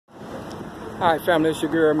Hi family, it's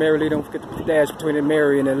your girl Mary Lee. Don't forget to put the dash between the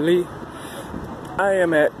Mary and the Lee. I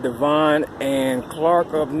am at Devon and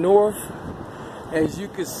Clark up north. As you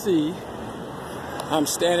can see, I'm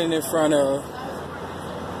standing in front of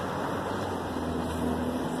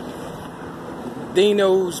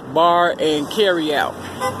Dino's Bar and Carryout,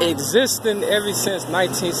 existing ever since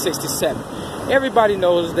 1967. Everybody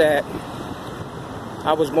knows that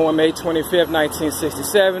I was born May 25th,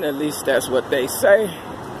 1967. At least that's what they say.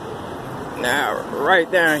 Now, right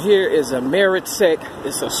down here is a Meritech.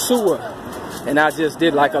 It's a sewer. And I just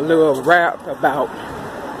did like a little rap about,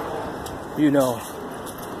 you know,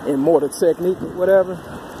 immortal technique or whatever.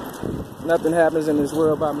 Nothing happens in this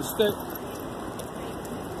world by mistake.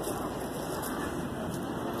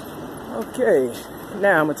 Okay,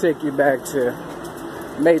 now I'm going to take you back to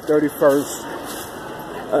May 31st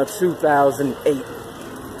of 2008.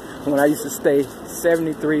 When I used to stay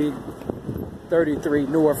 7333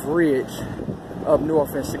 North Ridge up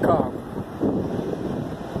north in Chicago.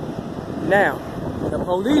 Now, the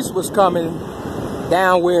police was coming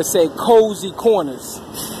down where it said Cozy Corners.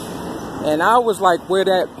 And I was like where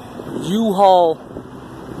that U-Haul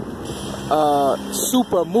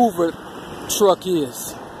super mover truck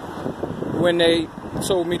is when they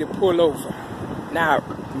told me to pull over. Now,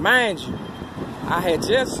 mind you, I had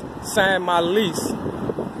just signed my lease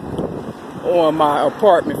on my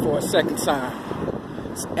apartment for a second time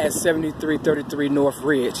at 7333 North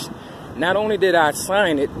Ridge. Not only did I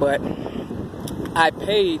sign it, but I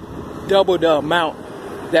paid double the amount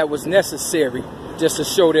that was necessary just to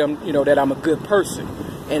show them, you know, that I'm a good person.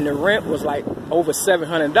 And the rent was like over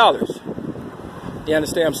 $700. You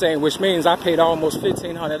understand what I'm saying? Which means I paid almost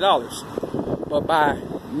 $1,500. But by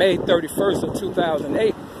May 31st of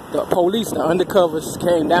 2008, the police, the undercovers,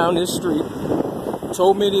 came down this street,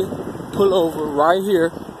 told me to pull over right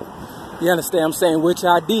here. You understand what I'm saying? Which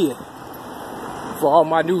I did. For all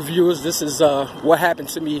my new viewers, this is what happened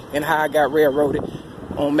to me and how I got railroaded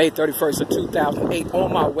on May 31st of 2008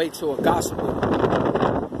 on my way to a gospel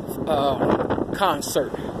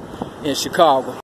concert in Chicago.